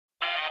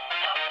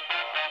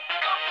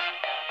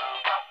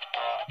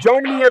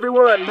Join me,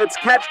 everyone. Let's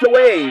catch the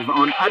wave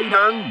on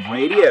Arirang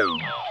Radio.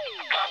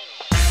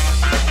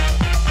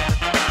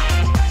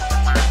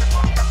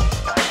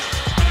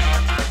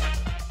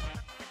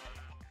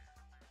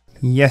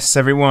 Yes,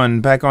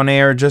 everyone, back on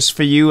air just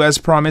for you. As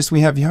promised,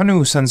 we have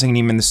현우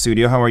선생님 in the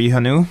studio. How are you,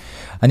 현우?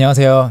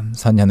 안녕하세요,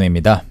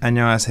 선현우입니다.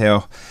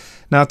 안녕하세요.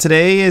 Now,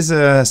 today is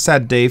a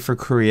sad day for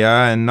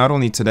Korea, and not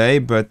only today,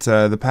 but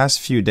the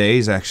past few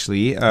days,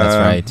 actually. That's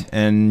right.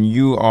 And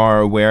you are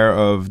aware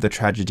of the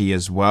tragedy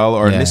as well.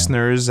 Our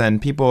listeners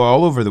and people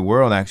all over the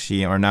world,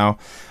 actually, are now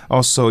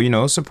also,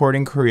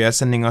 supporting Korea,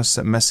 sending us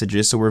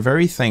messages. So we're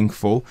very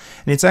thankful.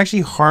 And it's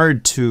actually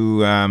hard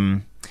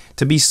to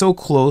be so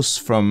close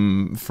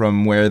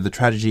from where the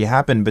tragedy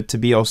happened, but to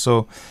be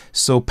also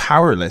so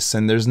powerless.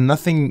 And there's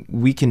nothing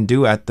we can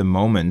do at the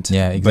moment.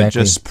 Yeah, exactly. But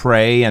just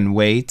pray and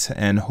wait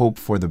and hope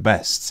for the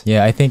best.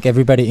 Yeah, I think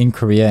everybody in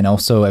Korea and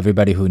also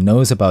everybody who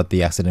knows about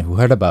the accident, who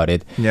heard about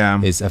it,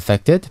 is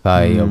affected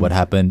by what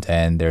happened,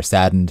 and they're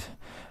saddened,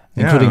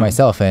 including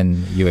myself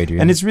and you, Adrian.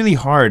 And it's really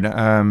hard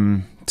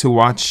to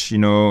watch,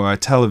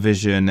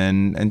 television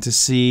and to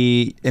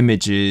see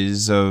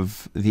images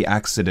of the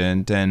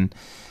accident, and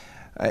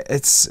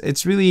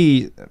it's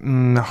really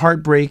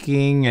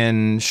heartbreaking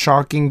and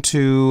shocking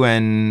too,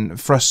 and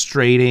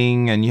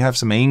frustrating, and you have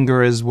some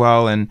anger as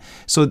well. And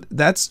so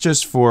that's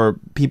just for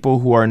people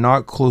who are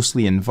not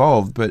closely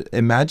involved, but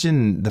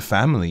imagine the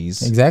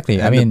families.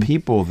 Exactly. And the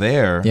people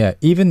there. Yeah,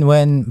 even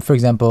when, for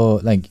example,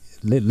 like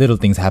little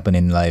things happen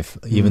in life,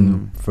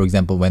 even for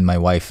example, when my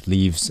wife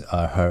leaves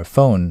her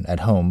phone at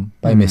home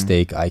by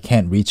mistake, I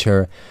can't reach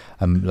her.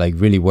 I'm like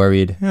really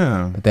worried.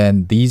 Yeah. But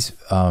then these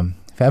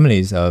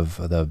families of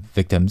the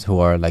victims who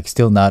are like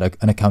still not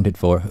unaccounted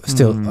for,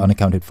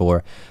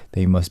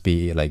 they must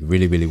be like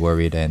really, really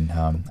worried. And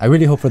I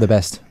really hope for the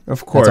best.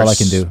 Of course. That's all I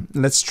can do.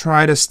 Let's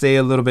try to stay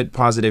a little bit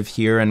positive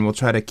here, and we'll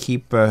try to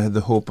keep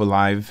the hope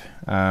alive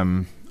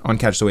on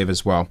Catch the Wave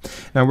as well.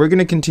 Now, we're going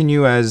to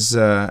continue as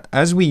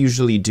we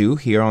usually do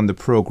here on the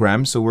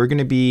program. So we're going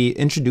to be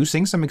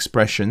introducing some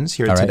expressions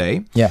here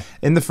today. Yeah.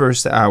 In the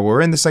first hour.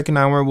 In the second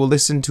hour, we'll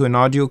listen to an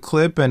audio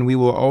clip, and we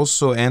will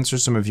also answer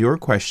some of your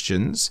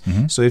questions.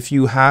 So if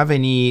you have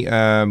any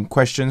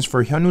questions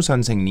for 현우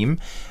선생님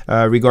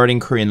regarding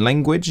Korean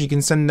language, you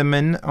can send them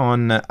in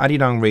on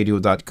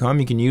arirangradio.com.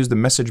 You can use the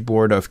message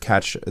board of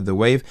Catch the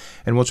Wave,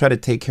 and we'll try to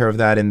take care of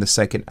that in the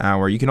second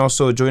hour. You can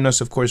also join us,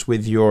 of course,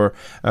 with your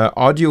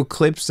audio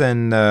clips,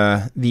 and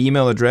the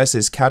email address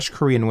is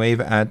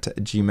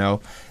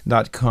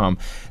catchkoreanwave@gmail.com.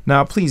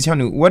 Now, please,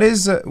 Hyunwoo, what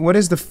is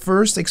the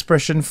first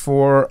expression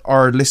for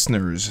our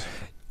listeners?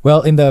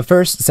 Well, in the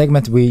first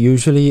segment,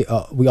 we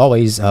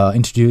always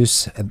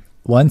introduce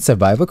one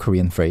survival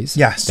Korean phrase.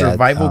 Yeah,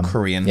 survival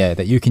Korean. Yeah,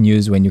 that you can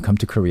use when you come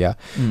to Korea.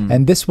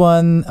 And this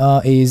one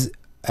is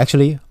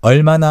actually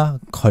얼마나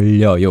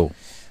걸려요.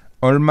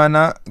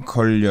 얼마나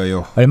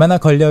걸려요. 얼마나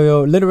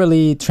걸려요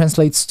literally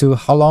translates to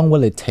how long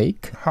will it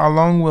take? How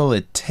long will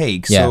it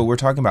take? Yeah. So we're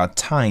talking about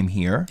time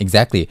here.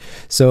 Exactly.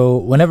 So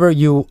whenever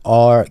you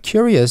are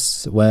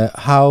curious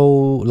how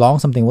long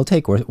something will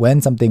take or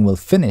when something will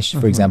finish,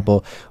 for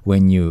example,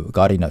 when you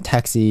got in a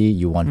taxi,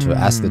 you want to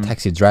ask the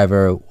taxi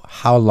driver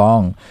how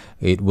long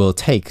it will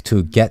take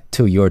to get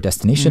to your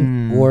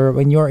destination, or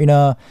when you're in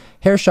a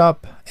hair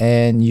shop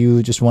and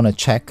you just want to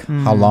check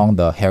how long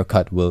the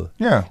haircut will,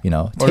 take.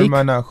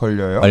 얼마나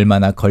걸려요?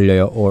 얼마나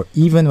걸려요? Or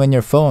even when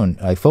you're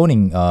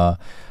phoning a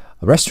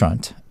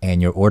restaurant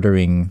and you're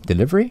ordering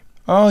delivery.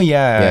 Oh,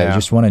 yeah. You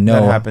just want to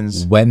know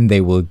when they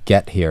will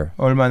get here.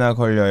 얼마나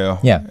걸려요?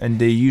 Yeah. And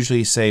they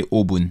usually say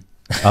 5분.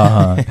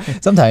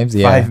 Sometimes,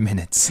 yeah. 5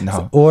 minutes,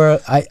 no. Or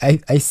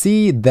I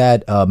see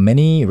that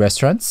many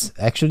restaurants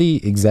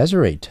actually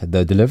exaggerate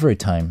the delivery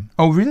time.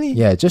 Oh, really?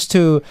 Yeah, just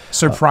to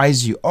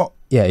surprise you. Oh,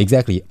 yeah,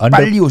 exactly.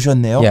 빨리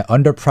오셨네요. Yeah,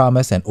 under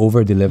promise and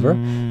over deliver.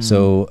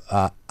 So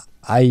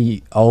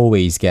I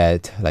always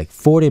get like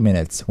 40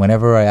 minutes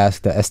whenever I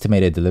ask the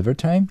estimated delivery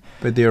time.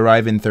 But they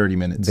arrive in 30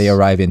 minutes. They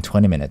arrive in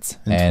 20 minutes.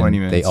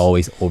 They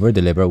always over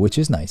deliver, which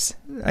is nice.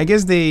 I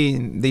guess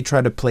they try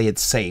to play it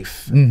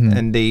safe,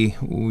 and they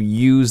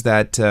use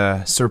that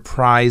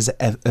surprise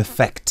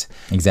effect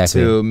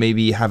to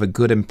maybe have a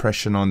good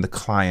impression on the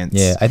clients.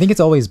 Yeah, I think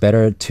it's always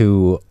better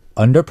to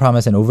under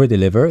promise and over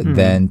deliver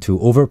than to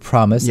over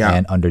promise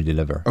and under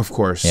deliver. Of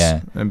course.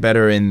 Yeah.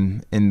 Better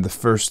in the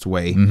first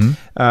way.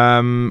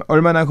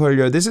 얼마나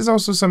걸려? This is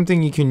also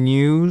something you can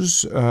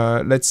use.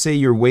 Let's say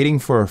you're waiting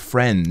for a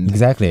friend.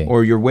 Exactly.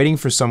 Or you're waiting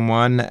for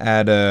someone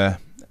at a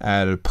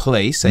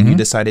place, and you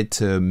decided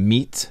to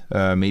meet,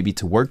 maybe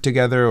to work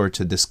together or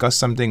to discuss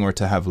something or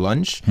to have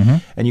lunch,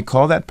 and you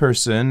call that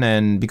person,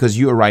 and because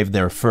you arrived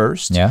there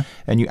first,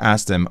 and you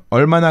ask them,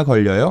 얼마나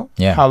걸려요?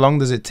 How long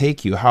does it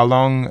take you? How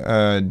long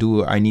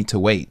do I need to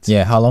wait?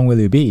 Yeah, how long will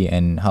you be,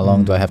 and how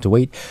long do I have to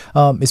wait?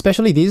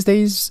 Especially these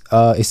days,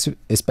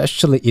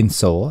 especially in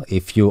Seoul,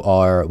 if you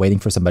are waiting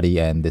for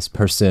somebody and this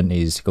person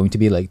is going to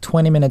be like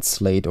 20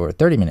 minutes late or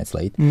 30 minutes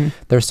late,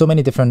 there's so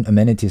many different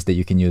amenities that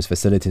you can use,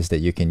 facilities that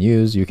you can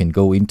use. you can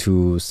go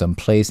into some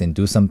place and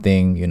do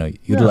something,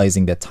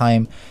 utilizing that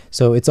time.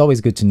 So it's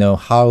always good to know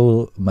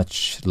how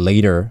much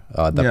later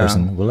the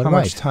person will arrive. How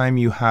much time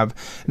you have.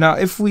 Now,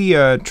 if we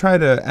try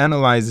to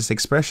analyze this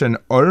expression,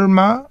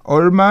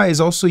 얼마 is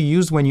also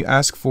used when you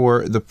ask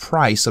for the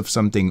price of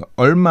something.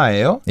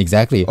 얼마예요?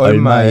 Exactly.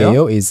 얼마예요?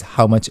 얼마예요 is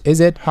how much is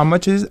it? How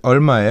much is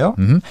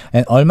얼마예요?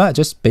 And 얼마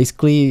just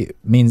basically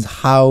means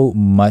how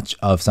much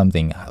of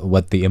something,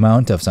 what the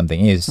amount of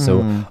something is.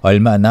 So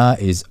얼마나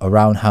is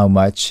around how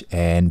much,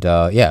 and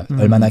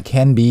얼마나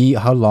can be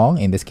how long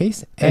in this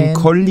case. And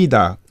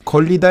걸리다.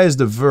 걸리다 is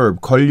the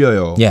verb.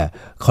 걸려요. Yeah,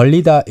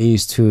 걸리다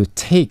is to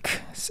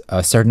take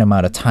a certain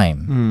amount of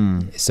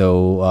time.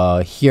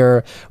 So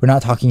here we're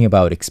not talking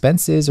about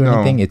expenses or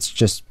anything. It's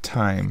just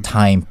time.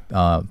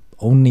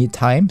 Only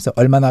time. So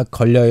얼마나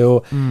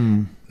걸려요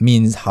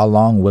means how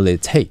long will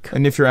it take.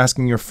 And if you're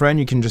asking your friend,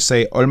 you can just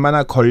say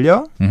얼마나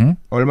걸려?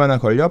 얼마나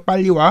걸려?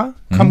 빨리 와.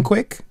 Come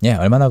quick. Yeah,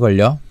 얼마나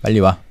걸려? 빨리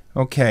와.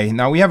 Okay,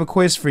 now we have a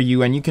quiz for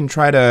you, and you can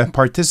try to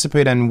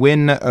participate and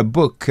win a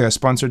book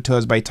sponsored to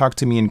us by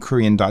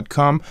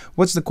talktomeinkorean.com.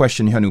 What's the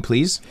question, Hyunwoo,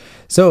 please?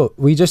 So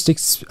we just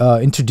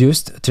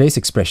introduced today's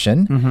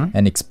expression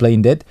and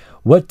explained it.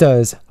 What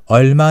does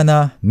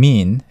얼마나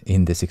mean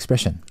in this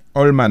expression?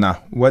 얼마나.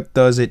 What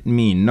does it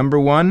mean? Number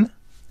 1.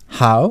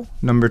 How.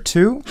 Number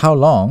 2. How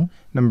long.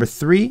 Number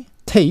 3.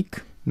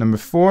 Take. Number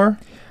 4.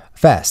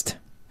 Fast.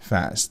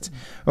 Fast.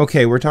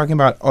 Okay, we're talking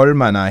about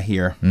얼마나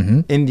here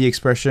in the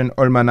expression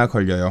얼마나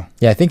걸려요.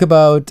 Yeah, think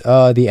about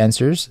the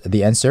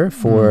answer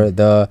for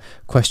the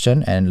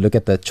question and look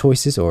at the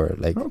choices, or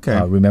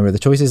remember the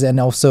choices, and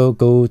also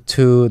go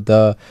to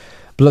the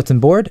bulletin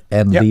board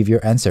and leave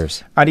your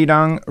answers.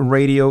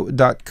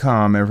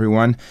 arirangradio.com,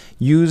 everyone.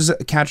 Use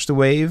Catch the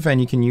Wave, and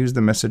you can use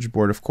the message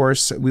board, of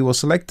course. We will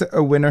select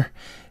a winner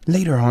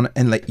later on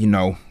and let you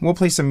know. We'll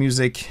play some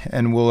music,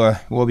 and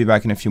we'll be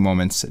back in a few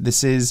moments.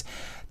 This is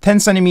 10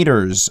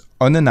 centimeters,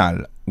 어느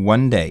날,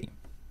 one day.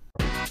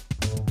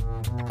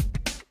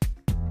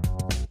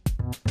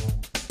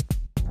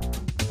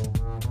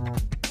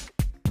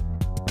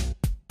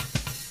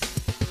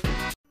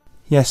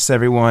 Yes,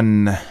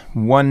 everyone,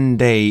 one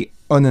day,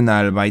 어느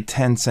날 by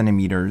 10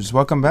 centimeters.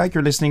 Welcome back.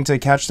 You're listening to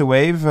Catch the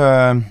Wave.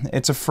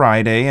 It's a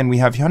Friday, and we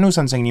have Hyunwoo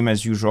선생님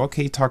as usual.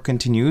 K-Talk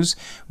continues.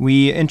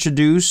 We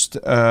introduced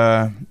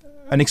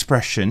an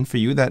expression for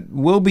you that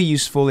will be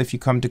useful if you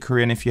come to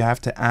Korea and if you have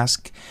to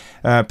ask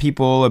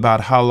people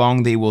about how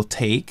long they will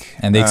take.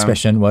 And the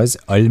expression was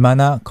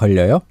얼마나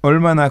걸려요?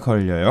 얼마나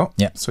걸려요?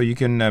 Yeah. So you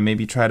can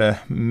maybe try to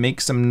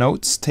make some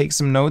notes, take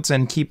some notes,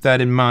 and keep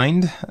that in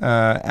mind.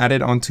 Add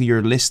it onto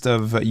your list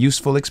of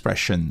useful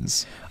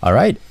expressions. All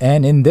right.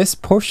 And in this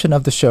portion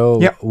of the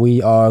show,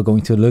 we are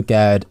going to look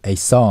at a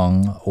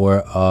song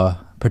or a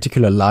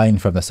particular line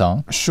from the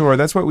song. Sure,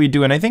 that's what we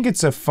do. And I think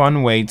it's a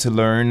fun way to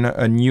learn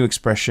new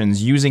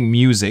expressions using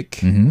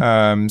music.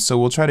 So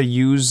we'll try to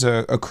use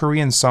a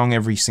Korean song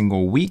every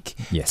single week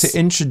to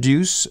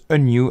introduce a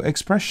new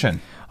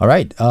expression. All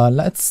right,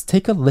 let's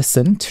take a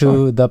listen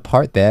to the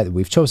part that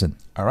we've chosen.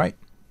 All right.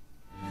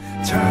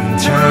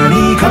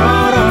 천천히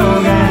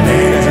걸어가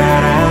내가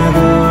잘하고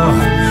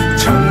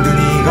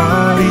정든이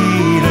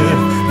거리를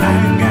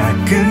나는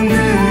가끔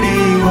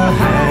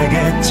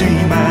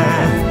그리워하겠지만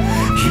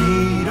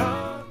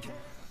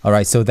All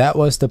right, so that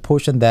was the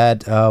portion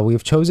that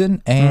we've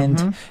chosen,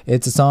 and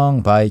it's a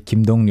song by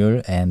Kim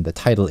Dong-yul, and the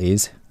title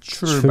is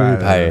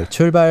출발.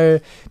 출발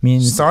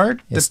means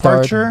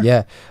departure.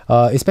 Yeah,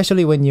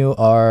 especially when you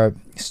are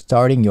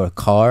starting your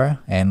car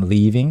and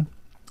leaving,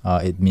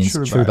 it means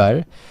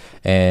출발.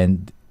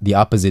 And the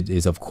opposite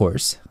is, of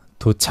course,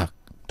 도착.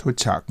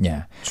 도착.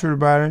 Yeah.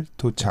 출발,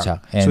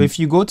 도착. So if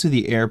you go to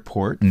the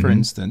airport, for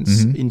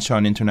instance,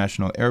 Incheon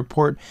International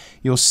Airport,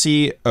 you'll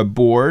see a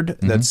board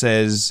that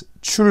says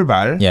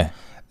출발. Yeah.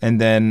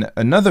 And then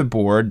another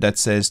board that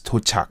says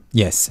도착.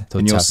 Yes, 도착.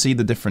 And you'll see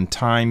the different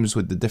times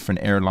with the different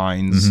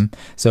airlines.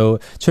 So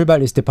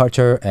출발 is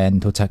departure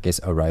and 도착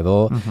is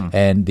arrival.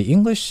 And the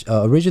English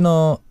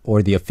original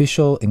or the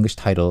official English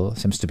title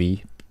seems to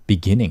be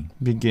beginning.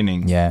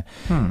 Yeah.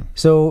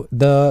 So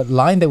the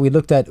line that we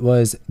looked at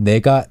was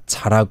내가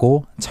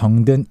잘하고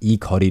정든 이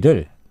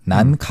거리를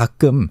난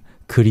가끔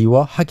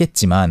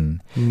그리워하겠지만.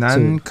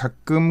 난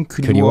가끔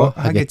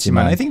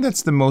그리워하겠지만. I think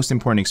that's the most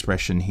important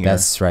expression here.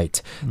 That's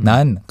right.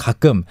 난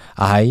가끔,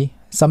 I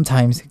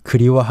sometimes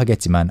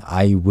그리워하겠지만,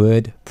 I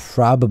would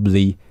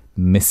probably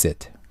miss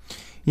it.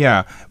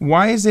 Yeah.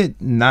 Why is it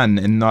난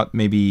and not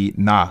maybe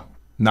나?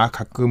 나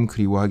가끔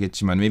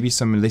그리워하겠지만. Maybe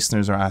some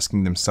listeners are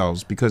asking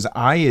themselves because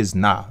I is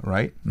나,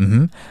 right?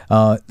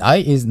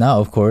 I is 나,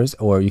 of course,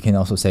 or you can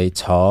also say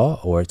저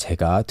or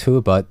제가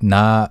too, but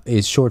나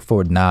is short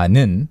for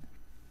나는,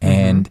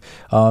 and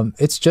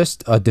it's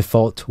just a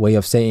default way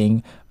of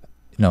saying,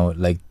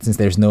 like since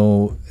there's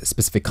no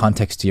specific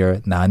context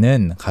here,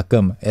 나는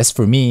가끔, as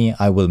for me,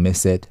 I will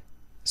miss it.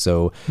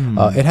 So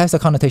it has a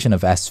connotation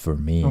of as for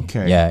me.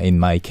 Okay. Yeah, in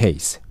my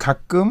case.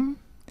 가끔?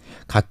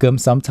 가끔,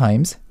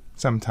 sometimes.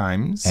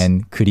 sometimes.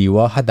 And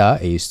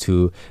그리워하다 is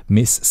to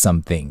miss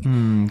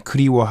something.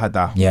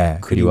 그리워하다. Yeah,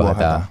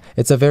 그리워하다.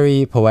 It's a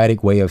very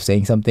poetic way of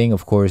saying something.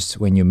 Of course,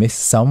 when you miss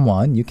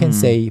someone, you can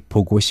say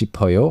보고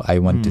싶어요. I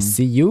want to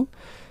see you.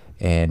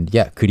 And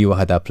yeah,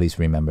 그리워하다, please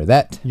remember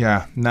that.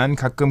 Yeah, 난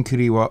가끔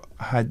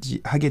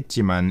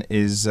그리워하겠지만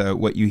is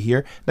what you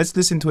hear. Let's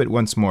listen to it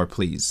once more,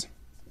 please.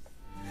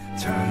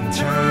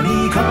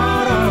 천천히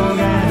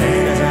걸어가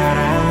내가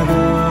잘하고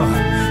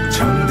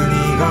정든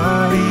이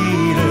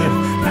거리를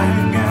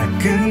나는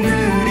가끔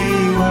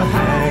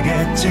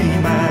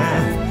그리워하겠지만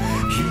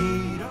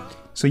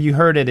So you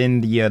heard it in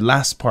the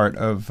last part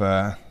of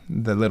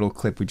the little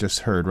clip we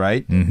just heard,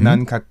 right?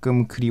 난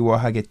가끔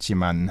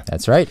그리워하겠지만.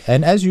 That's right.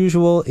 And as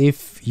usual,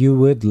 if you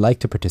would like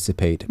to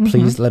participate,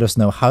 please let us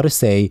know how to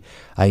say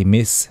I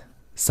miss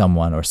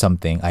someone or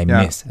something. I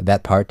miss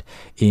that part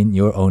in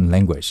your own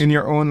language. In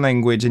your own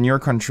language, in your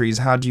countries,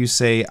 how do you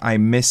say I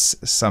miss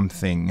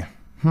something?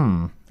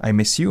 I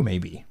miss you,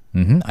 maybe.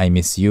 I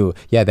miss you.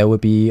 Yeah, that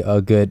would be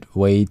a good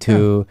way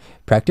to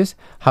practice.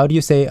 How do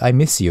you say I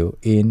miss you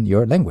in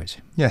your language?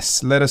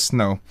 Yes, let us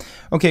know.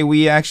 Okay,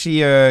 we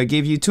actually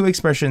gave you two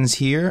expressions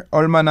here.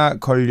 얼마나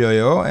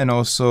걸려요 and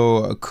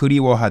also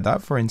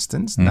그리워하다, for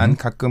instance. 난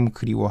가끔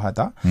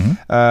그리워하다.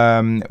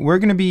 We're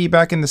going to be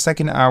back in the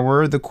second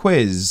hour. The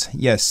quiz.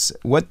 Yes,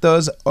 what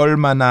does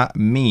얼마나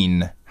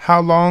mean?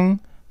 How long?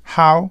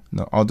 How?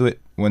 No, I'll do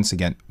it once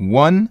again.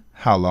 One,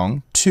 how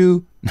long?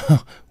 Two,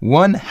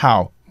 one,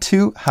 how?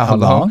 Two, how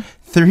long?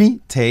 Three,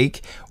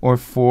 take, or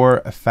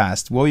four,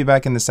 fast. We'll be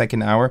back in the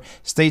second hour.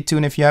 Stay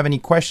tuned. If you have any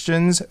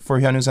questions for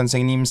현우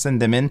선생님, send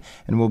them in,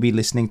 and we'll be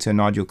listening to an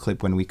audio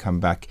clip when we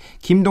come back.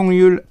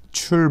 김동률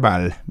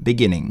출발,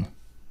 beginning.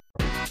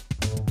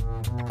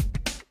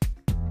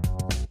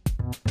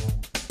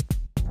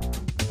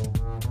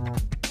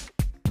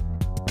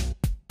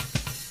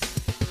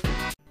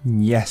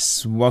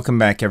 Yes, welcome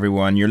back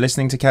everyone. You're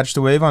listening to Catch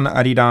the Wave on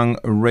아리랑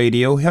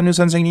Radio. 현우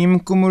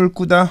선생님, 꿈을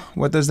꾸다.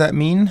 What does that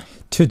mean?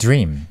 To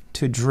dream.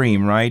 To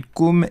dream, right?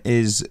 꿈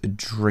is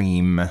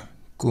dream.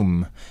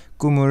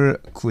 꿈을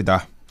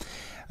꾸다.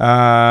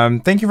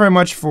 Thank you very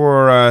much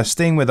for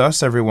staying with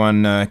us,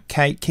 everyone.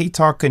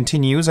 K-Talk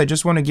continues. I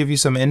just want to give you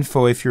some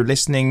info. If you're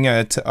listening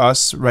to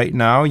us right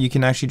now, you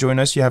can actually join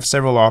us. You have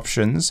several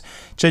options.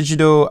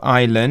 Jeju-do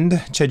Island,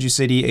 Jeju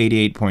City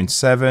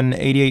 88.7,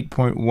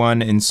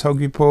 88.1 in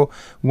Seogwipo,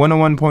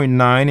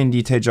 101.9 in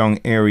the Daejeong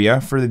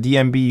area. For the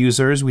DMB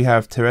users, we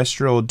have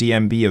terrestrial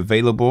DMB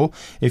available.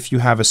 If you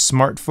have a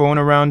smartphone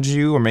around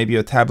you or maybe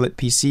a tablet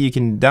PC, you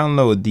can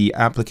download the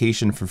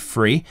application for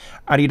free.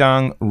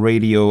 아리랑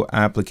Radio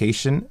application.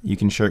 You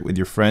can share it with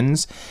your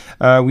friends.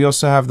 We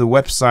also have the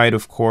website,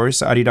 of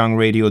course,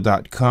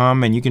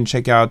 arirangradio.com, and you can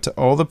check out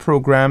all the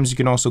programs. You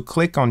can also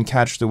click on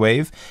Catch the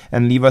Wave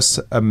and leave us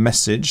a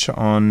message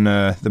on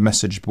the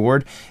message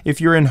board. If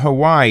you're in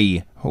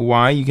Hawaii,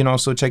 you can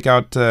also check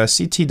out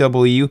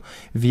CTW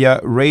via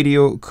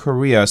Radio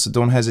Korea, so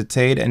don't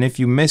hesitate. And if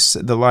you miss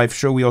the live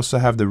show, we also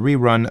have the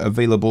rerun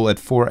available at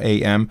 4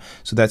 a.m.,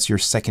 so that's your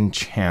second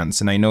chance.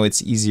 And I know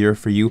it's easier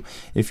for you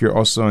if you're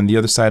also on the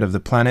other side of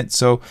the planet.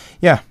 So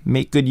yeah,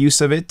 make good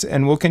use of it.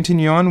 And we'll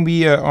continue on.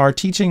 We are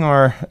teaching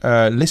our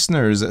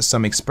listeners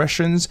some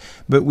expressions,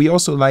 but we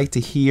also like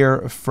to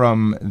hear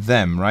from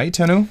them, right,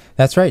 Tanu?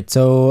 That's right.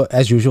 So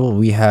as usual,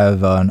 we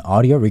have an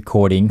audio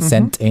recording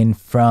sent in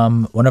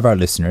from one of our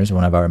listeners,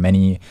 one of our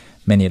many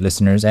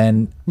listeners,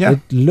 and it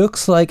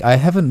looks like, I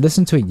haven't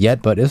listened to it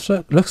yet, but it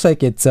looks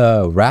like it's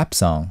a rap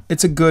song.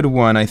 It's a good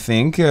one, I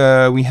think.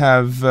 We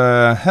have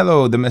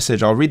hello, the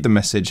message. I'll read the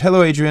message.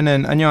 Hello, Adrian,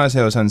 and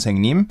안녕하세요,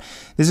 선생님.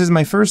 This is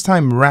my first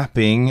time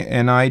rapping,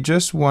 and I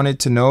just wanted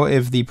to know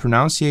if the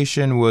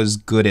pronunciation was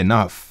good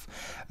enough.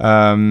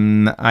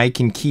 I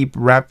can keep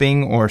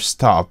rapping or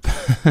stop.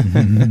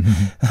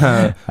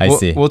 I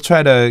see. We'll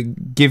try to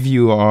give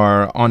you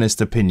our honest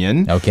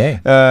opinion.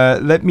 Okay.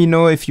 Let me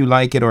know if you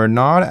like it or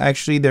not.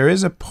 Actually, there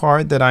is a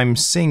part that I'm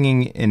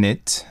singing in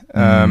it,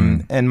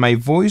 and my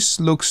voice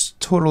looks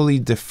totally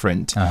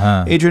different.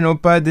 Adrian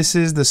Oppa, this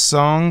is the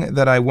song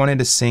that I wanted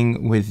to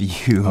sing with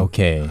you.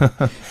 Okay.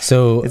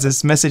 So it's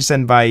a message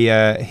sent by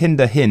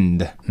Hinda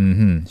Hind.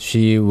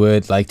 She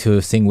would like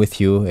to sing with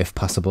you if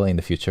possible in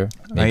the future.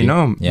 Maybe. I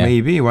know. Yeah.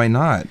 Maybe. Why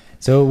not?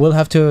 So we'll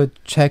have to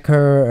check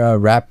her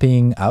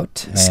rapping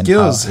out. And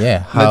skills.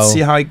 Let's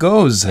see how it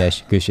goes. Yeah,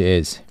 good she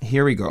is.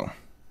 Here we go.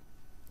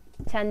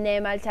 자네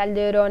말 잘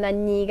들어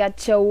난 네가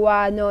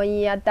좋아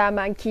너희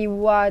아따만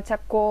키워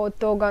자꾸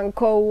또간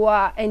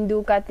고와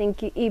엔두 같은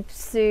그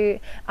입술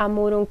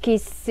아무런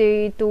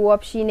키스도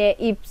없이 내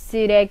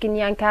입술에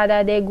그냥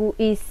가다 대고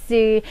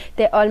있을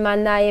때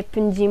얼마나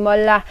예쁜지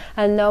몰라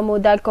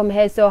너무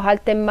달콤해서 할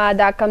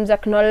때마다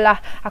깜짝 놀라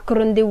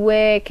그런데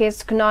왜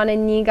계속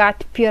너는 네가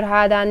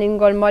특별하다는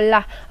걸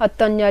몰라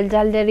어떤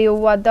여자들이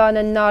와도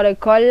난 너를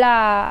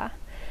골라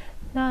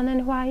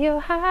너는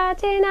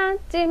화려하진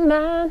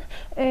않지만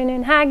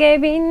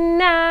은은하게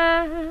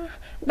빛나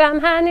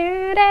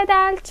밤하늘의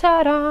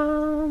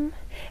달처럼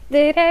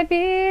들에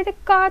비들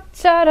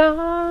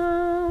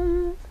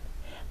것처럼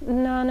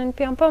너는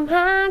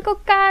평범한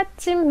것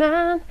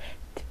같지만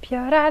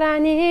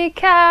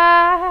특별하다니까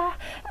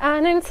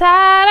아는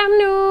사람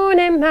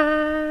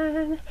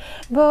눈에만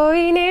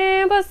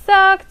보이는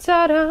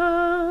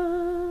보석처럼.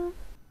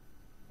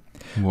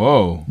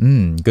 Whoa.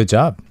 Good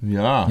job.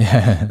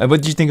 Yeah.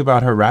 What did you think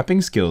about her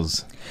rapping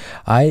skills?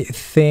 I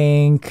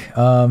think,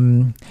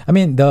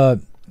 the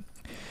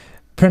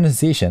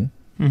pronunciation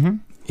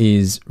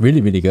is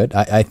really, really good.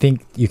 I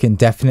think you can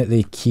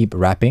definitely keep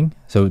rapping.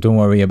 So don't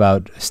worry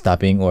about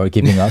stopping or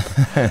giving up.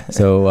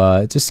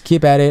 So just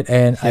keep at it.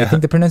 And I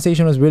think the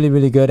pronunciation was really,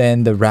 really good.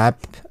 And the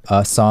rap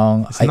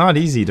song. It's not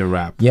easy to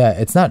rap. Yeah,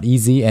 it's not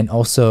easy. And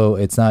also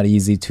it's not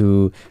easy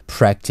to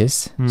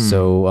practice.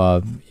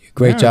 So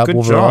great job good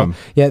overall. job.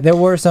 Yeah, there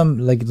were some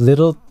like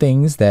little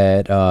things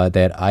that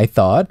I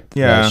thought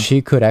that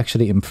she could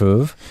actually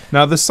improve.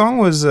 Now the song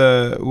was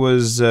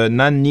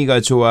난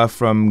네가 좋아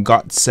from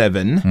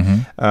GOT7.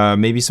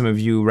 Maybe some of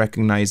you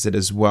recognize it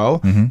as well.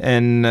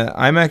 And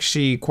I'm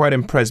actually quite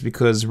impressed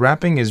because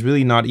rapping is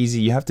really not easy.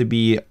 You have to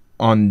be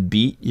on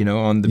beat,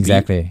 on the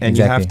beat. And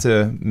you have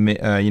to,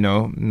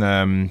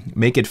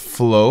 make it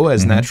flow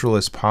as natural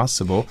as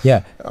possible.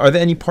 Yeah. Are there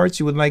any parts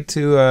you would like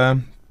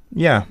to...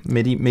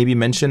 maybe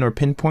mention or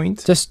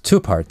pinpoint? Just two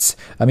parts.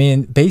 I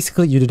mean,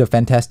 basically you did a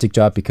fantastic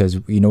job because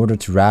in order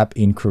to rap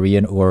in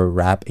Korean or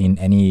rap in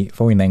any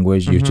foreign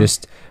language, you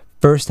just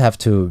first have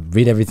to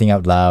read everything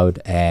out loud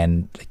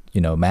and,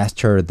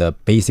 master the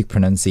basic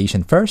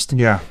pronunciation first.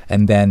 Yeah.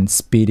 And then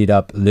speed it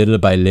up little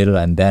by little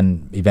and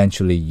then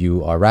eventually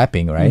you are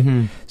rapping, right?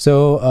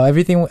 So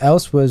everything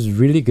else was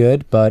really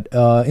good. But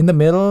in the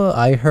middle,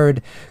 I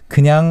heard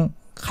그냥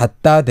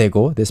갖다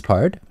대고, this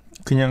part.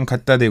 그냥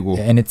갖다 대고.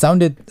 And it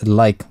sounded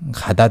like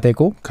가다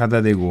대고.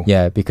 가다 대고.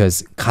 Yeah,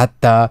 because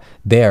갖다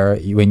there,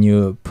 when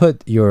you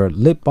put your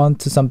lip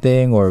onto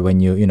something or when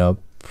you,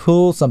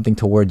 pull something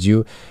towards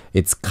you,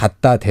 it's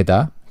갖다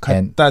대다.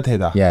 갖다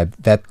대다. Yeah,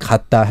 that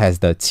갖다 has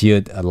the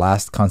지읒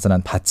last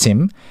consonant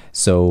받침,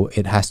 so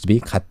it has to be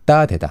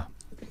갖다 대다.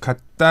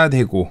 갖다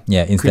대고.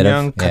 Yeah, instead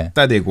그냥 of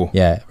갖다 대고.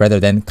 Yeah, rather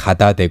than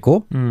가다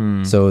대고.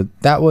 So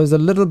that was a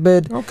little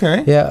bit.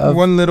 Okay. Yeah,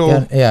 one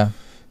little. Yeah.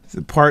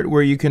 The part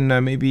where you can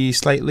maybe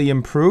slightly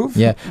improve.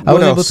 Yeah,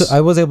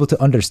 I was able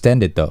to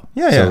understand it though.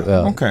 Yeah,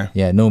 so, okay.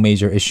 Yeah, no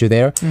major issue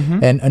there.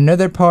 And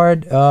another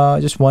part,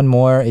 just one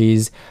more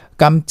is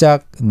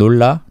깜짝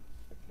놀라.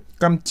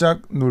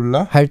 깜짝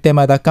놀라. 할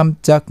때마다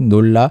깜짝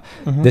놀라.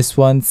 This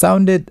one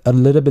sounded a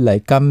little bit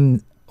like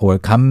감 or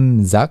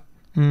감작,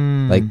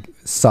 like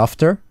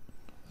softer.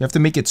 You have to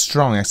make it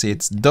strong. Actually,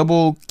 it's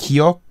double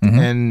기억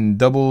and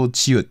double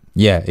지읒.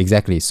 Yeah,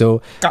 exactly.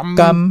 So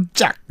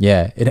깜짝.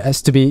 Yeah, it's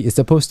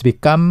supposed to be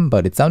감,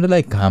 but it sounded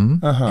like 감,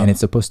 and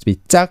it's supposed to be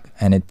짝,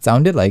 and it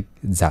sounded like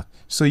작.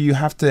 So you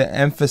have to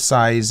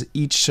emphasize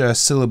each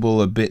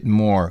syllable a bit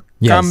more.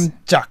 Yes.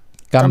 깜짝.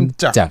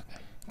 깜짝.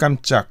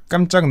 깜짝.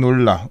 깜짝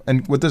놀라.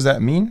 And what does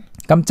that mean?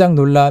 깜짝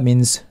놀라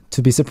means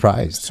to be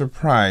surprised.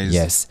 Surprised.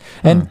 Yes.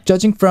 And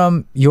judging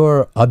from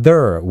your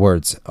other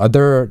words,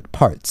 other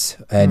parts,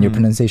 and your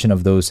pronunciation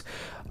of those,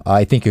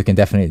 I think you can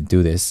definitely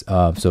do this.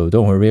 So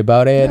don't worry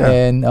about it. Yeah.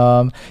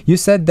 And you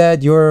said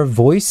that your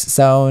voice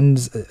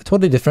sounds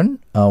totally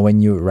different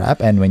when you rap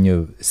and when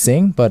you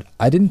sing, but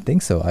I didn't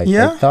think so. I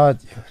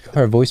thought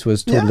her voice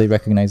was totally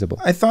recognizable.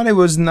 I thought it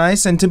was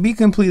nice. And to be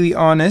completely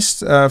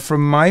honest,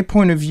 from my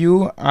point of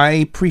view,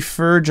 I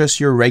prefer just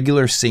your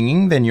regular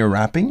singing than your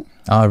rapping.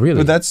 Oh,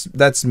 really? But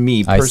that's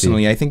me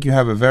personally. I think you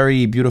have a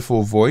very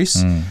beautiful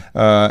voice,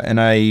 and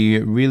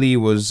I really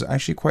was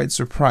actually quite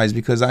surprised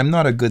because I'm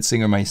not a good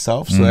singer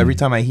myself. So every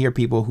time I hear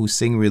people who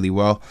sing really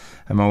well,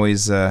 I'm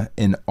always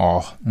in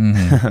awe.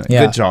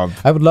 Good job.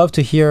 I would love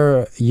to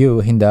hear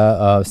you,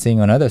 Hinda, sing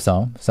another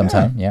song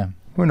sometime. Yeah.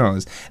 Who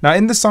knows? Now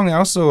in the song, I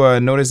also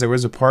noticed there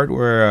was a part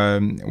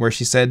where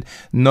she said,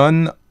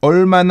 "넌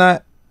얼마나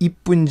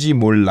이쁜지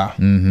몰라."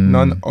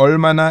 넌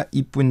얼마나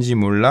이쁜지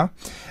몰라.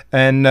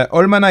 And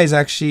얼마나 is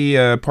actually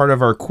part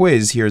of our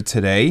quiz here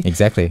today.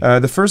 Exactly.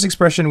 The first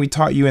expression we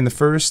taught you in the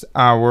first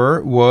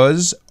hour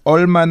was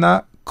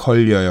얼마나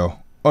걸려요.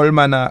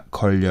 얼마나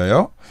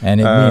걸려요.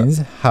 And it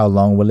means how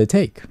long will it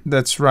take?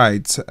 That's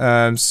right.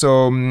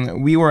 So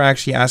we were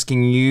actually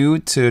asking you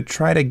to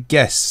try to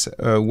guess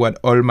what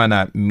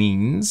얼마나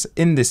means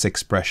in this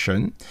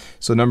expression.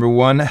 So number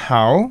 1,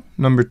 how.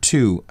 Number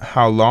 2,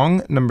 how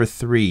long. Number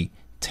 3,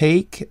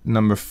 take.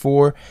 Number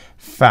 4,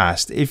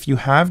 fast. If you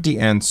have the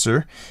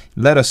answer,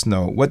 let us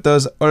know. What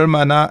does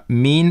얼마나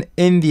mean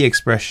in the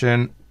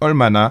expression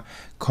얼마나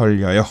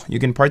걸려요? You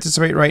can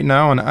participate right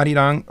now on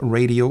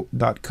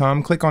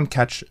arirangradio.com. Click on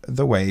Catch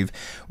the Wave.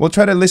 We'll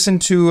try to listen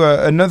to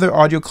another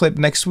audio clip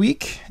next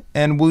week,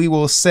 and we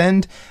will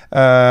send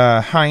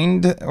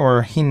Hind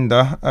or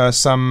Hinda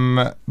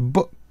some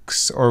books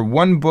books or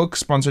one book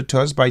sponsored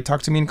to us by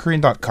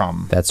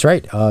talktomeinkorean.com. That's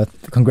right.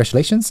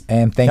 Congratulations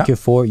and thank you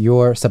for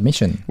your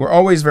submission. We're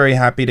always very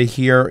happy to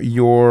hear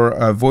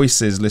your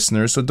voices,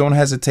 listeners, so don't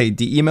hesitate.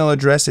 The email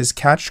address is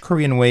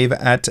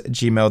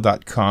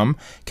catchkoreanwave@gmail.com.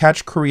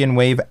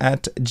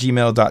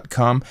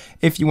 catchkoreanwave@gmail.com.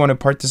 If you want to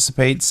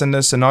participate, send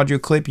us an audio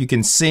clip. You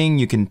can sing,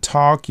 you can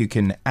talk, you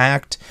can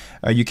act,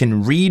 you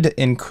can read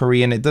in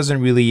Korean. It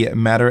doesn't really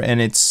matter,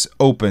 and it's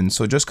open.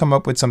 So just come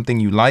up with something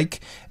you like,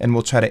 and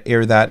we'll try to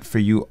air that for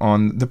you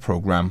on the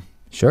program.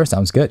 Sure,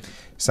 sounds good.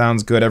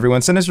 Sounds good,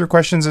 everyone. Send us your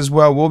questions as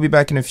well. We'll be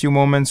back in a few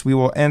moments. We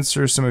will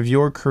answer some of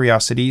your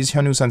curiosities.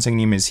 Hyunwoo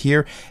선생님 is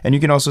here, and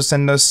you can also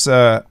send us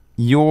in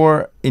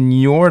your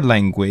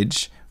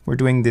language. We're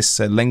doing this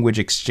language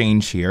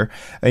exchange here.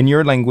 In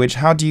your language,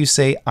 how do you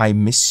say I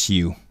miss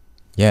you?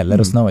 Yeah, let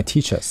us know and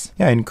teach us.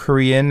 Yeah, in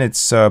Korean,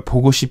 it's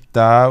보고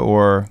싶다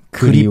or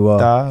그리워,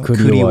 그립다,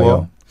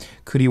 그리워요.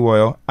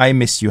 그리워요. I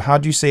miss you. How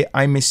do you say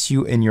I miss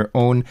you in your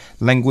own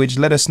language?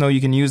 Let us know.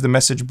 You can use the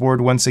message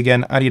board once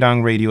again,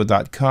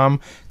 arirangradio.com.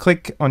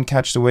 Click on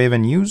Catch the Wave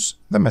and use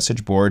the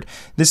message board.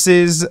 This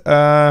is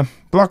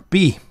Block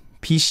B,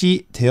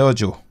 빛이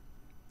되어줘.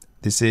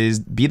 This is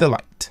Be the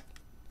Light.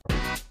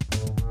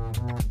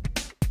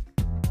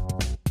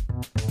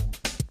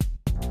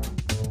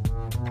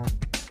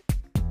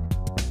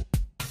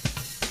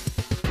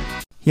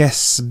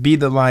 Yes, Be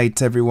the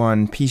Light,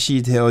 everyone.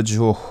 빛이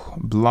되어줘.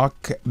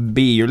 Block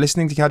B. You're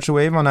listening to Catch a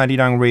Wave on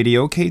Arirang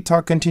Radio.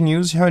 K-Talk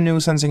continues. Hyunwoo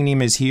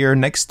선생님 is here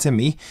next to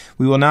me.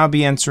 We will now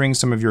be answering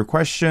some of your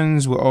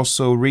questions. We'll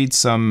also read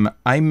some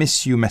I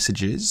miss you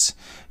messages.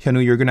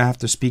 Hyunwoo, you're going to have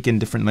to speak in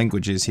different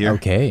languages here.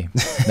 Okay,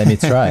 let me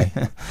try.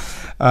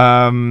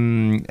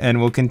 And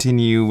we'll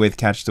continue with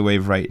Catch the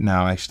Wave right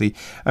now, actually.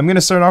 I'm going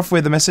to start off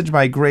with a message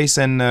by Grace,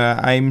 and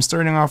I'm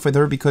starting off with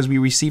her because we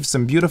received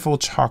some beautiful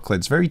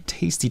chocolates, very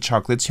tasty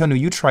chocolates. Hyunwoo,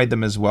 you tried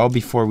them as well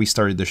before we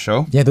started the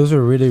show. Yeah, those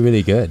were really,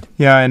 really good.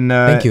 Yeah, and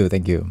Thank you.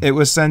 it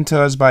was sent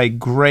to us by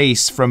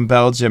Grace from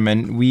Belgium,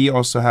 and we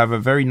also have a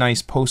very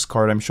nice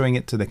postcard. I'm showing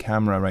it to the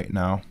camera right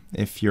now,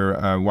 if you're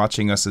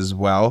watching us as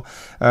well.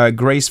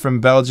 Grace from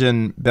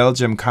Belgium,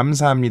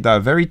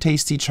 감사합니다. Very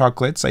tasty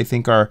chocolates. I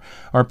think our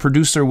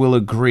producer will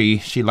agree.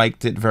 She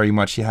liked it very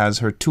much. She has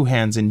her two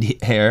hands in the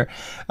air.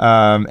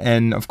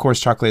 And of course,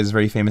 chocolate is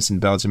very famous in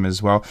Belgium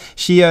as well.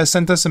 She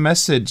sent us a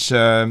message,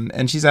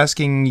 and she's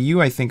asking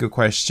you, I think, a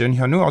question.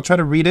 Hyunwoo, I'll try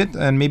to read it,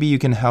 and maybe you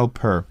can help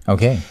her.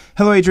 Okay.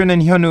 Hello, Adrian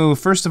and Hyunwoo.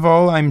 First of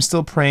all, I'm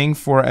still praying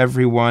for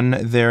everyone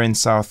there in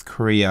South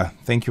Korea.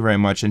 Thank you very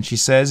much. And she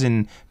says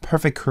in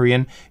perfect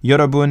Korean,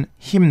 여러분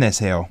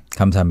힘내세요.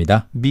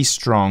 감사합니다. Be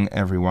strong,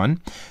 everyone.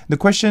 The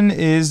question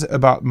is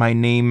about my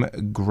name,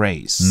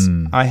 Grace.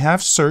 I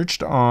have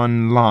searched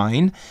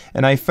online,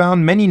 and I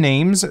found many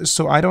names,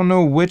 so I don't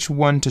know which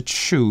one to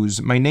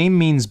choose. My name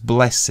means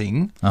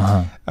blessing,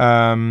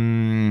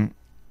 and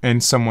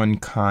someone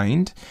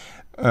kind.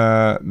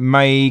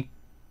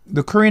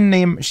 The Korean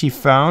name she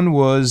found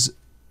was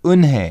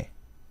은혜,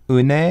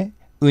 은혜,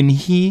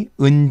 은희,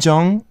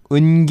 은정,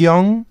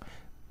 은경,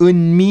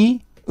 은미,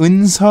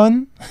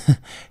 은선,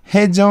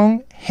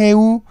 혜정,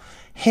 혜우,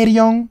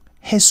 혜령,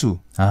 혜수.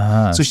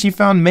 So she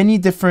found many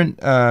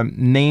different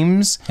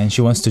names. And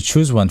she wants to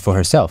choose one for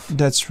herself.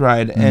 That's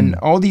right. And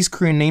all these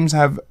Korean names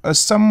have a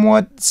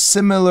somewhat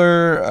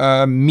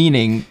similar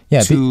meaning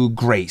to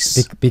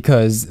grace.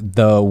 Because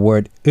the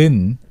word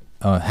은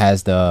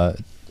has the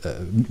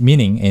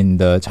meaning in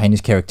the Chinese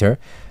character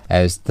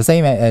as the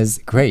same as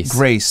grace.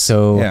 Grace.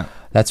 So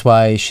that's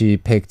why she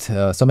picked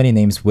so many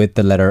names with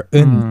the letter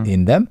은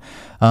in them.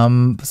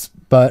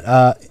 But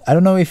I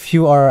don't know if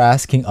you are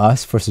asking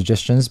us for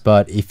suggestions,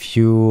 but if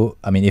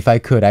I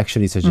could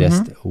actually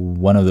suggest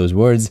one of those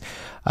words,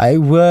 I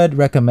would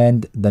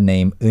recommend the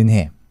name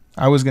은혜.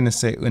 I was going to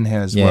say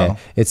은혜 as well.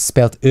 It's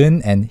spelled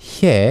은 and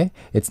혜.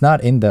 It's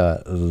not in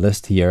the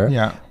list here.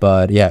 Yeah.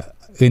 But yeah,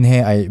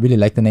 은혜, I really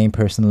like the name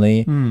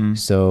personally.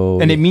 So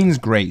and it means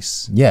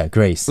grace. Yeah,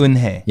 grace.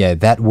 은혜. Yeah,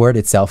 that word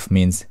itself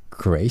means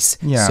grace.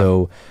 Yeah.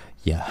 So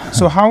yeah.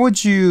 So how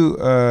would you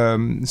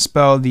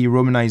spell the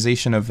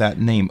romanization of that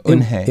name?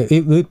 은혜.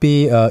 It would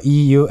be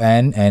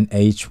E-U-N and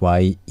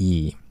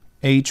H-Y-E.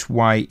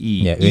 H-Y-E.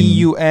 Yeah,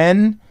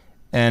 E-U-N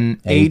and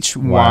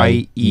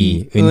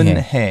H-Y-E.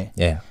 은혜.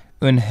 Yeah.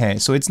 은혜.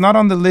 So it's not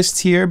on the list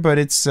here, but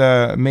it's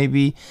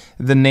maybe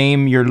the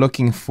name you're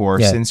looking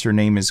for since your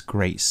name is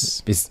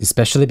Grace.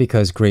 Especially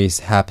because Grace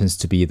happens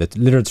to be the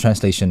literal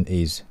translation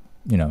is,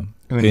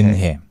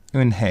 은혜.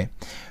 은혜.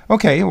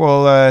 Okay,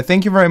 well,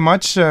 thank you very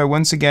much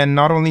once again,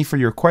 not only for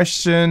your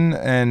question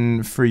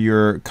and for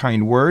your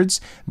kind words,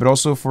 but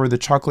also for the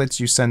chocolates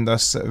you send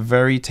us.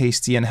 Very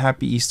tasty, and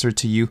happy Easter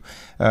to you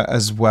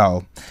as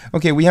well.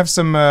 Okay, we have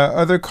some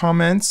other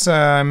comments.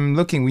 I'm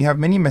looking. We have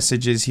many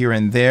messages here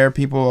and there.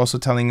 People also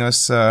telling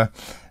us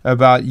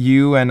about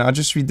you, and I'll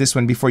just read this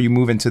one before you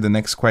move into the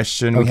next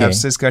question. We have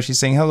Siska. She's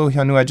saying, hello,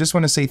 Hyunwoo. I just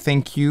want to say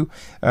thank you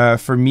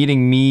for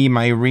meeting me,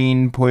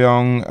 Myrene,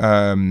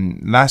 Poyong,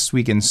 last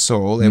week in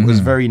Seoul. It was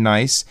very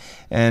nice.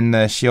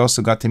 And she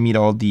also got to meet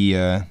all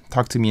the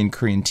Talk to Me in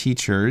Korean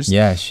teachers.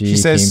 Yeah, she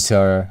says, came to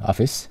our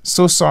office.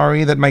 So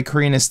sorry that my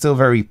Korean is still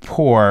very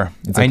poor.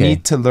 It's I okay.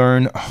 need to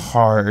learn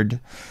hard.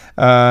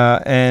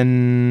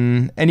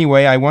 And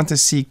anyway, I want to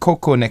see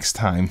Coco next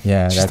time.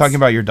 Yeah, she's talking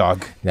about your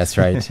dog. That's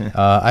right.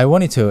 I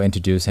wanted to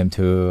introduce him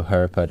to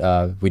her, but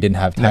we didn't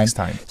have time. Next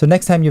time. So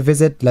next time you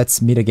visit,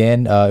 let's meet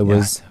again. It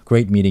was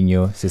great meeting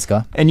you,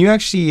 Siska. And you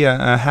actually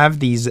have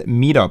these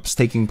meetups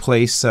taking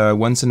place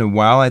once in a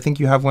while. I think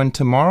you have one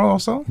tomorrow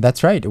also?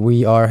 That's right.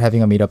 We are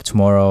having a meetup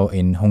tomorrow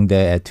in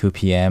Hongdae at 2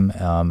 p.m.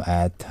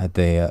 At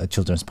the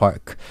Children's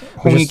Park.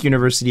 Hongik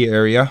University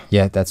area.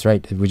 Yeah, that's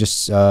right. We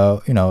just,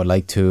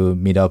 like to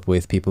meet up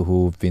with people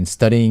who've been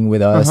studying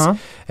with us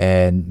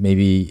and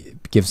maybe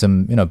give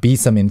some, be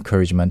some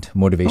encouragement,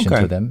 motivation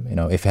to them.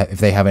 If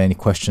they have any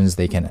questions,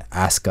 they can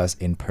ask us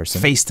in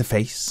person. Face to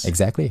face.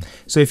 Exactly.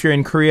 So if you're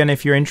in Korea and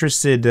if you're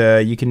interested,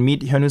 you can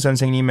meet Hyunwoo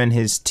선생님 and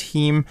his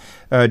team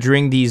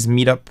during these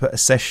meetup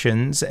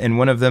sessions. And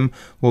one of them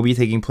will be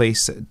taking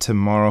place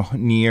tomorrow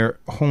near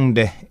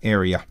Hongdae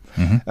area.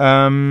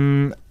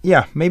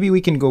 Maybe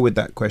we can go with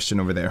that question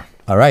over there.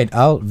 All right,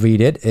 I'll read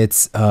it.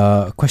 It's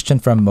a question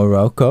from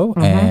Morocco,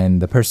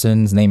 and the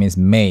person's name is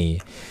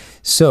May.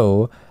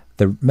 So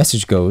the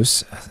message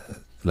goes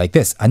like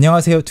this.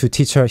 안녕하세요 to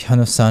teacher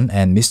Hyunwoo-san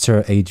and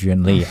Mr.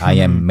 Adrian Lee. I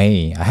am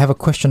May. I have a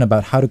question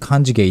about how to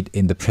conjugate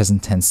in the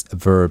present tense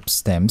verb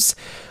stems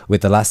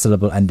with the last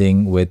syllable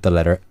ending with the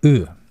letter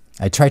U.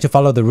 I tried to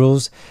follow the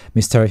rules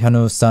Mr.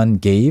 Hyunwoo-san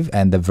gave,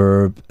 and the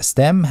verb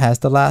stem has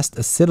the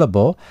last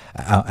syllable,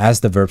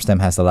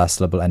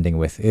 ending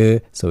with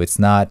U, so it's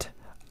not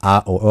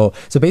a or o.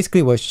 So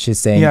basically what she's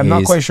saying is... I'm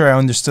not quite sure I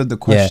understood the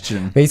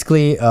question. Yeah,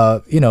 basically,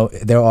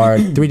 there are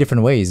three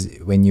different ways.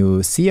 When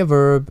you see a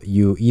verb,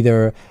 you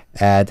either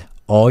add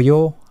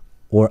어요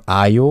or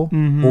아요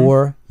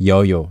or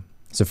여요.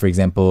 So for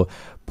example,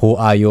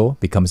 보아요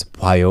becomes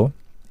봐요,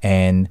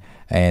 and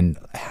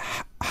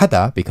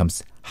하다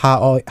becomes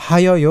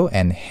하여요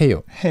and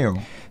해요.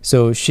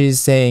 So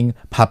she's saying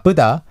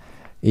바쁘다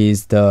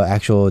is the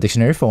actual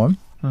dictionary form,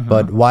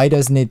 but why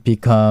doesn't it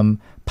become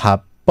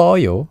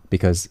바빠요?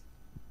 Because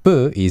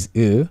부 is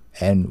으,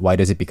 and why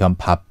does it become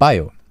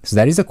바빠요? So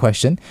that is a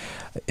question.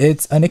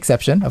 It's an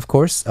exception, of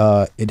course.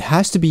 It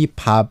has to be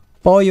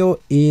바빠요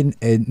in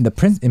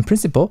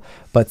principle,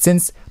 but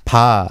since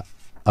바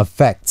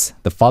affects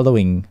the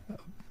following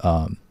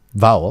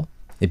vowel,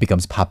 it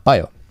becomes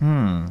바빠요.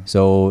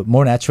 So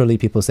more naturally,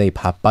 people say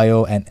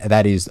바빠요, and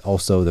that is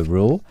also the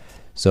rule.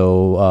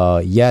 So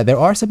there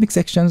are some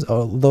exceptions,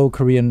 although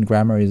Korean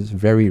grammar is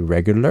very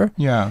regular.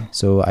 Yeah.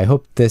 So I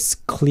hope this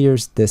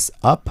clears this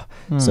up.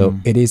 So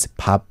it is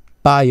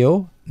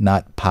바빠요,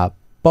 not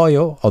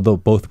바빠요, although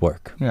both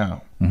work. Yeah.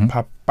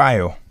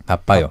 바빠요.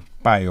 바빠요.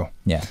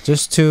 Yeah,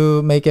 just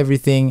to make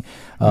everything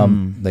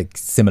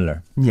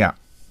similar. Yeah.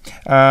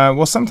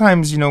 Well,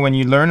 sometimes, when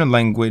you learn a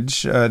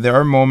language, there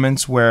are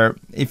moments where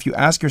if you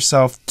ask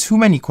yourself too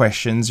many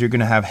questions, you're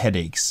going to have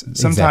headaches.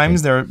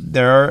 Sometimes there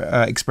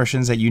are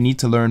expressions that you need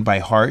to learn by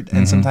heart,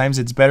 and sometimes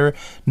it's better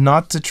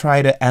not to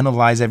try to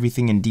analyze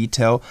everything in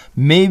detail.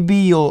 Maybe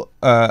you'll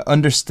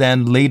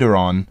understand later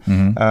on.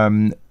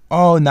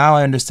 Now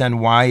I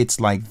understand why it's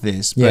like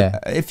this.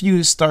 But if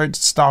you start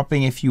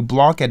stopping, if you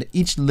block at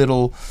each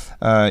little,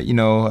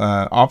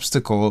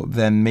 obstacle,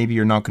 then maybe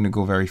you're not going to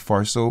go very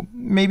far. So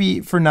maybe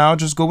for now,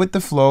 just go with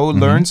the flow,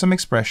 learn some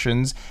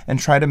expressions, and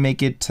try to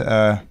make it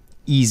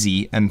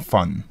easy and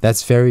fun.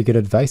 That's very good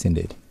advice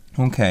indeed.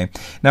 Okay.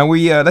 Now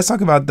let's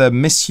talk about the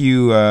miss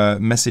you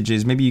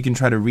messages. Maybe you can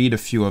try to read a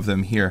few of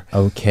them here.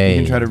 Okay.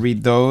 You can try to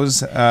read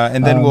those.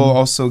 And then we'll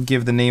also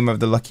give the name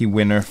of the lucky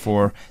winner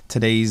for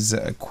today's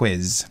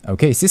quiz.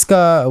 Okay.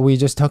 Siska, we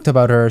just talked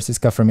about her.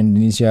 Siska from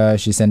Indonesia.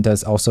 She sent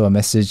us also a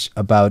message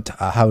about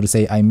how to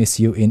say I miss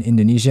you in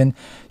Indonesian.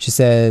 She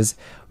says,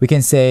 we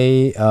can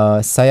say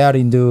saya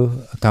rindu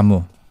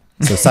kamu.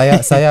 So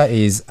saya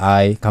is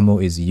I,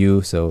 kamu is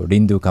you. So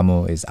rindu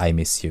kamu is I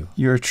miss you.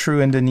 You're a true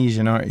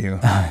Indonesian, aren't you?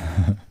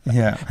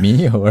 Yeah.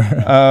 Me or?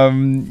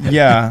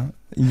 Yeah,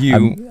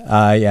 you.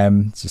 I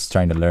am just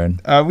trying to learn.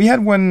 We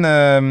had one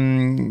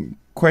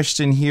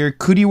question here.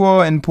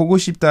 그리워 and 보고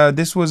싶다.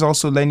 This was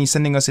also Lenny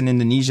sending us in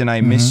Indonesian. I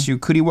miss you.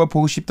 그리워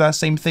보고 싶다.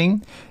 Same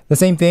thing. The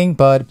same thing,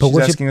 but She's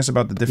asking us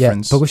about the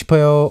difference. Yeah, 보고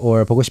싶어요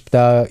or 보고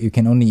싶다. You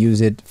can only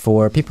use it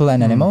for people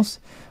and animals.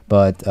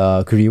 But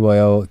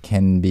그리워요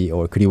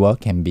그리워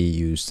can be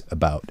used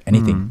about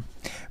anything.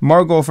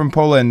 Margot from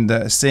Poland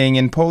saying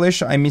in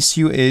Polish, I miss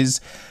you is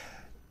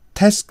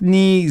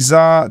tęskni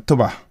za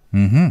tobą.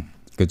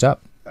 Good job.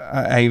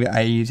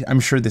 I'm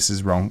sure this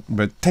is wrong,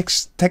 but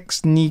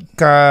tęskni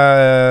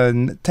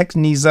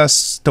za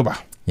tobą.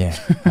 Yeah,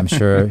 I'm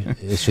sure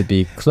it should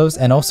be close.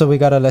 And also we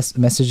got a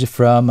message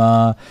from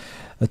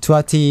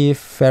Tuati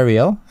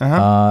Feriel.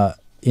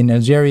 In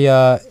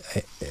Algeria,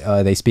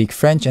 they speak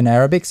French and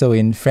Arabic. So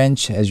in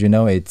French, as you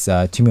know, it's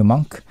Timu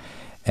Monk.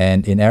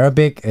 And in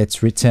Arabic,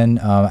 it's written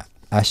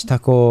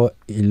Ashtako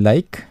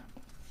Ilaik.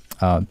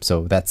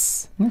 So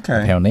that's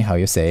apparently how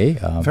you say.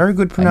 Very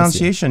good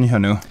pronunciation,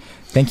 Hyunwoo.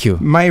 Thank you.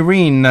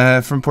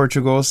 Myrene from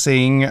Portugal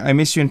saying, I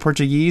miss you in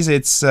Portuguese.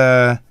 It's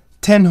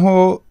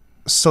tenho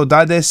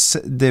saudades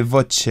de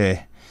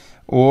voce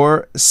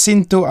or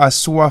sinto a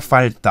sua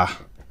falta.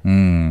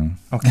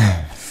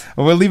 Okay.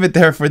 We'll leave it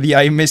there for the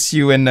I miss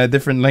you in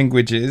different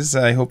languages.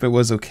 I hope it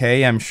was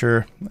okay. I'm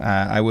sure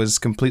I was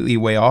completely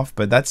way off,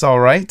 but that's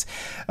all right.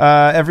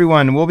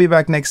 Everyone, we'll be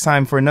back next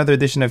time for another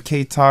edition of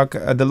K-Talk.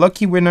 The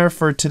lucky winner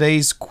for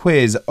today's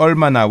quiz,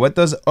 얼마나. What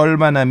does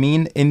얼마나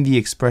mean in the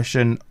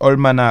expression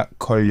얼마나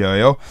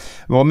걸려요?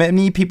 Well,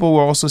 many people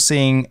were also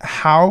saying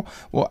how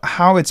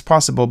it's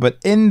possible, but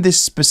in this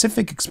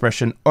specific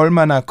expression,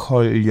 얼마나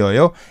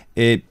걸려요,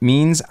 it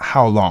means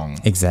how long.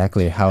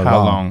 Exactly. How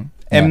long.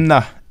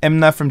 Yeah.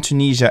 Emna from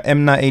Tunisia,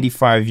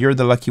 Emna85, you're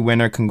the lucky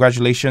winner.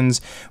 Congratulations.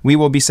 We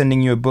will be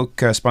sending you a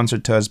book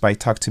sponsored to us by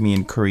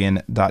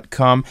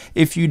talktomeinkorean.com.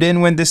 If you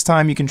didn't win this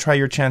time, you can try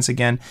your chance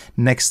again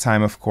next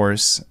time, of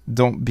course.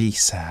 Don't be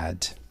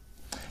sad.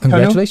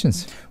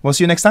 Congratulations. We'll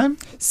see you next time.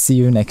 See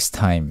you next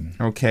time.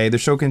 Okay, the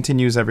show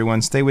continues,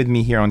 everyone. Stay with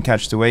me here on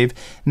Catch the Wave.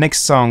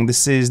 Next song,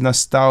 this is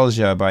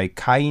Nostalgia by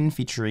Kain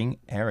featuring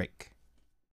Eric.